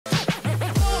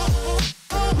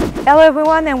Hello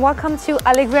everyone and welcome to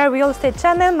Alegria Real Estate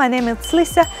channel. My name is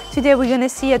Lisa. Today we're going to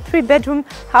see a 3-bedroom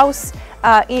house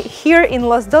here in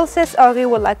Los Dulces,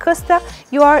 Orihuela Costa.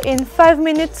 You are in 5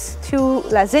 minutes to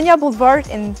La Zenia Boulevard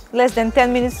and less than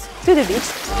 10 minutes to the beach.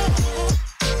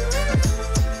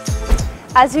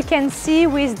 As you can see,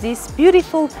 with this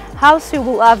beautiful house you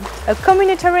will have a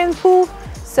communitarian pool,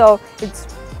 so it's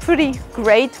pretty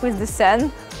great with the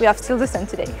sun. We have still the sun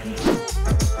today.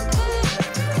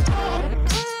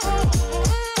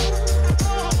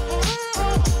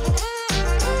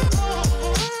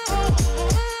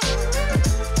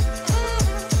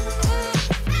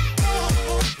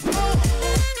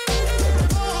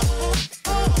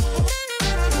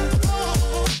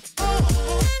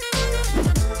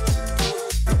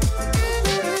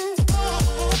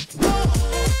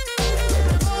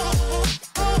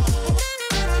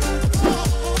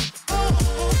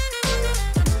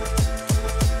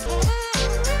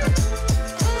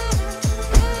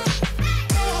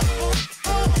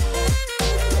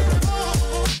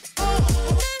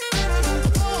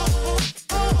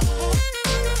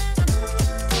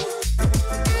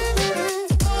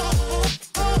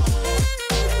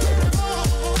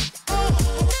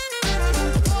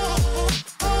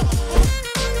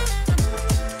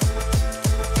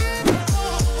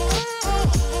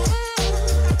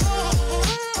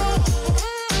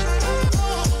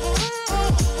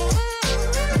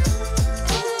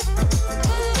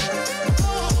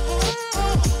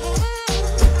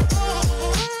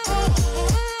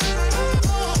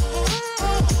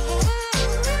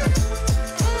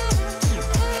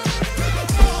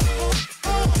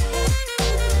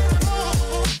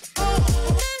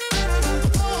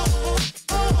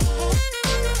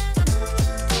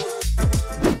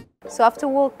 So after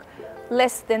walk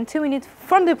less than 2 minutes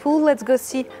from the pool, let's go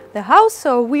see the house.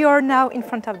 So we are now in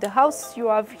front of the house. You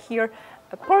have here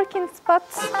a parking spot.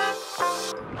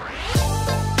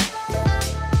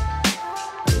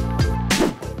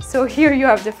 So here you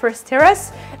have the first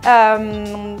terrace.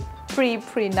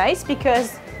 Pretty nice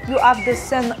because you have the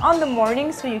sun on the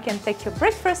morning, so you can take your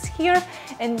breakfast here.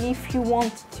 And if you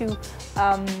want to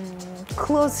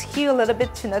close here a little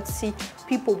bit to not see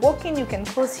people walking, you can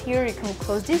close here, you can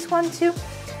close this one too.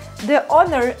 The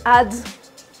owner adds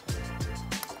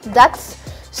that,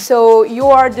 so you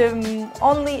are the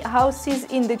only houses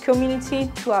in the community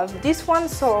to have this one,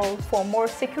 so for more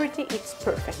security it's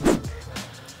perfect.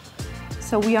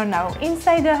 So we are now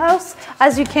inside the house.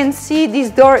 As you can see,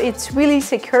 this door it's really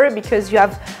secure because you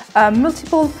have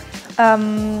multiple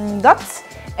dots.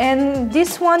 And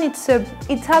this one, it's an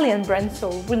Italian brand,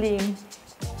 so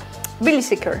really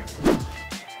secure.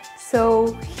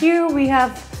 So here we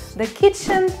have the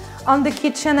kitchen. On the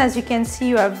kitchen, as you can see,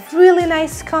 you have really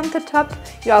nice countertop.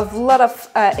 You have a lot of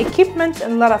equipment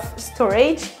and a lot of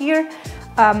storage here.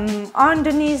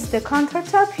 Underneath the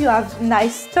countertop, you have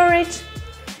nice storage,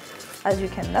 as you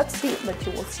cannot see, but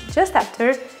you will see just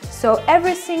after. So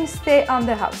everything stays on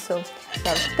the house. So you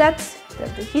have that, you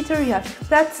have the heater, you have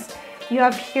that. You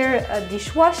have here a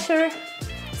dishwasher,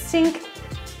 sink,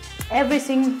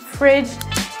 everything, fridge,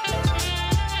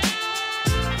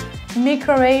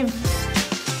 microwave,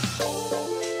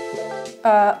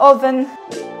 oven,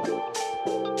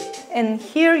 and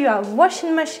here you have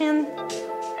washing machine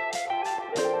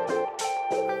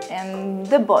and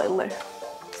the boiler.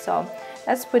 So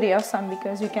that's pretty awesome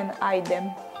because you can hide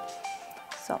them.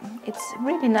 So it's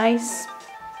really nice.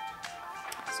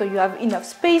 So you have enough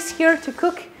space here to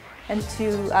cook and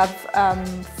to have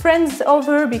friends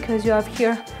over because you have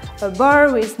here a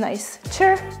bar with nice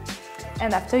chair,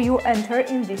 and after you enter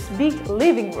in this big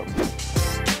living room.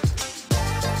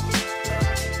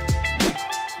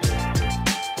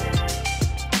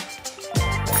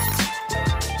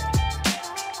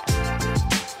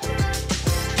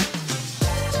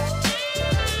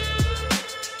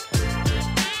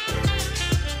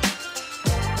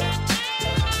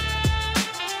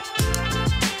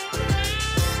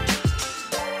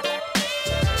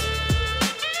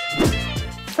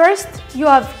 First, you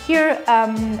have here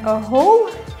a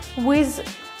hall with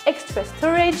extra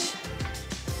storage.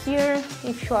 Here,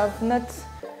 if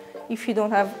you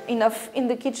don't have enough in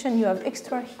the kitchen, you have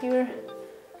extra here.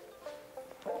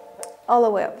 All the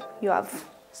way up, you have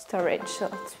storage, so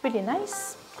it's really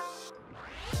nice.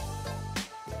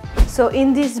 So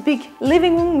in this big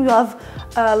living room, you have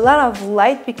a lot of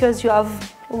light because you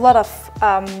have a lot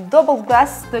of double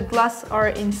glass. The glass are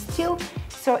in steel,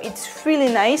 so it's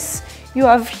really nice. You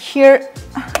have here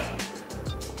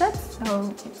that,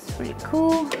 so it's really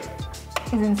cool.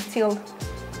 Isn't steel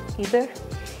either.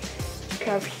 You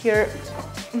have here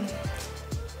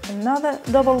another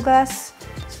double glass,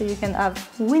 so so you can have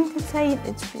wind inside.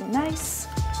 It's really nice.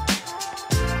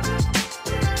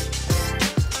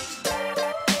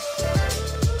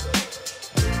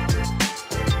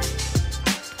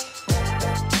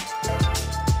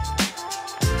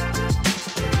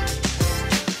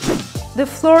 The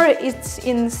floor is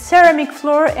in ceramic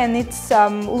floor and it's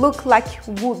look like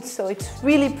wood, so it's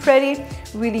really pretty,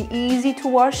 really easy to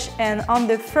wash. And on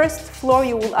the first floor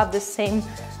you will have the same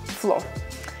floor.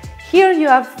 Here you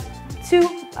have two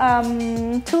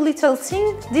little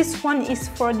things. This one is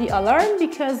for the alarm,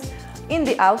 because in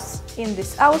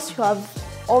this house you have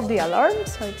all the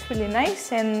alarms, so it's really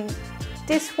nice. And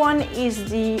this one is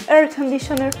the air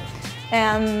conditioner,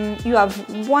 and you have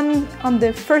one on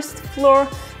the first floor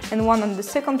and one on the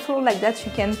second floor. Like that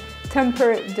you can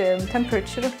temper the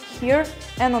temperature here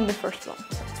and on the first floor,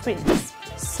 so it's really nice.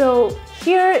 So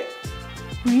here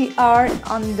we are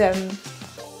on the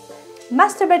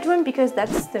master bedroom, because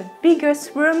that's the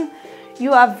biggest room.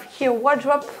 You have here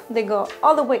wardrobe, they go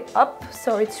all the way up,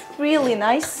 so it's really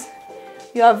nice.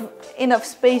 You have enough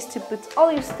space to put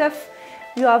all your stuff.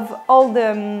 You have all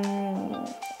the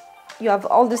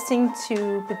things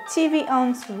to put TV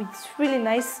on, so it's really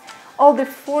nice. All the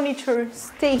furniture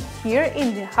stay here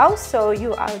in the house, so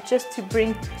you are just to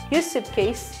bring your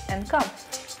suitcase and come.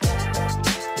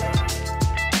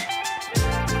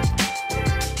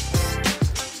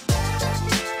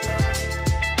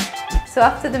 So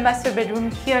after the master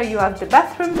bedroom, here you have the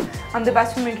bathroom. On the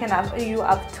bathroom you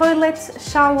have toilet,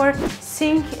 shower,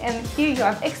 sink, and here you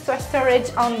have extra storage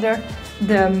under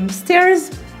the stairs.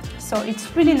 So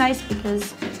it's really nice,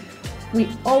 because we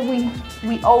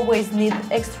always need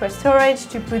extra storage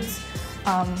to put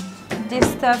this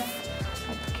stuff,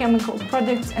 like chemical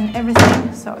products and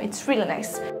everything, so it's really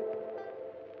nice.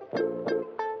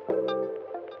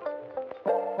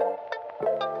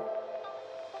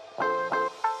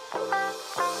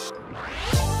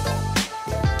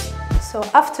 So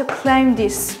after climbing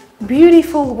this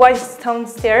beautiful white stone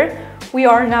stair, we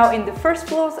are now in the first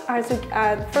floor. As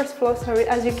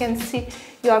you can see,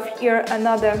 you have here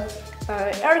another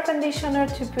air conditioner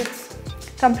to put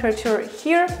temperature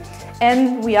here,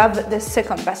 and we have the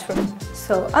second bathroom.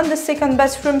 So on the second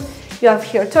bathroom you have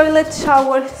here toilet,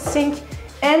 shower, sink,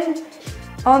 and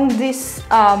on this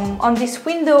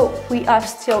window we have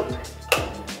still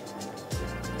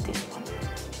this one,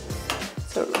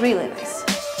 so really nice.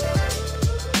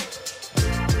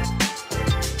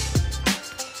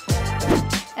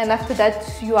 And after that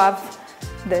you have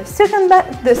the second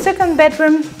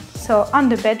bedroom. So on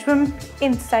the bedroom,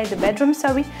 inside the bedroom,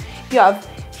 sorry, you have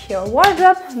here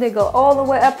wardrobe, they go all the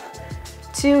way up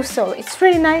too, so it's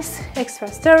really nice. Extra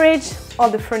storage, all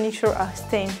the furniture are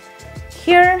staying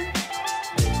here.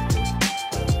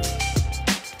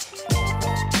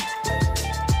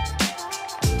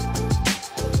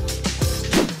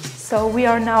 So we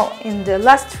are now in the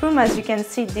last room. As you can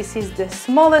see, this is the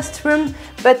smallest room,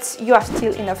 but you have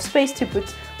still enough space to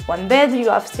put one bed. You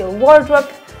have still wardrobe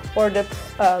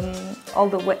all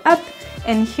the way up,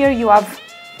 and here you have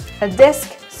a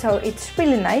desk, so it's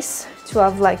really nice to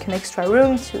have like an extra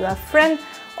room to have friend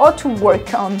or to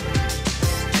work on.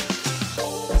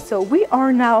 So we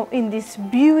are now in this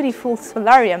beautiful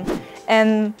solarium,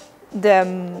 and the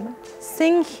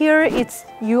thing here is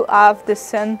you have the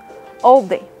sun all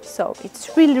day, so it's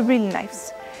really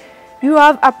nice. You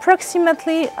have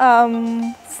approximately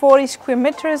 40 square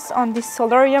meters on this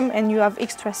solarium, and you have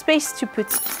extra space to put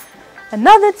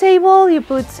another table. You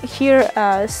put here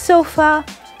a sofa,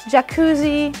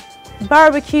 jacuzzi,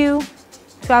 barbecue,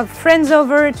 to have friends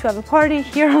over, to have a party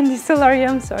here on the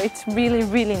solarium, so it's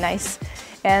really nice.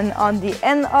 And on the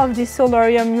end of the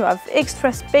solarium you have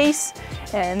extra space,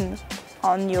 and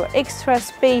on your extra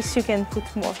space you can put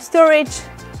more storage.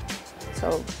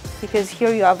 So because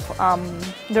here you have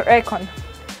the aircon,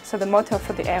 so the motor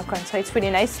for the aircon, so it's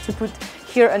really nice to put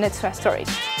here an extra storage.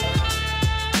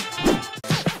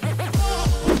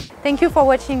 Thank you for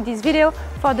watching this video.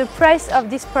 For the price of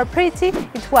this property,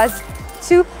 it was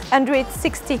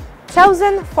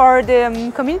 260,000. For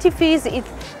the community fees, it's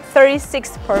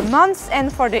 36 per month,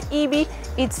 and for the EB,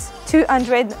 it's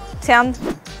 210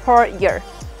 per year.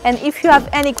 And if you have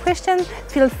any question,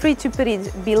 feel free to put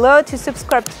it below, to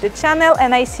subscribe to the channel,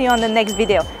 and I see you on the next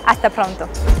video. Hasta pronto!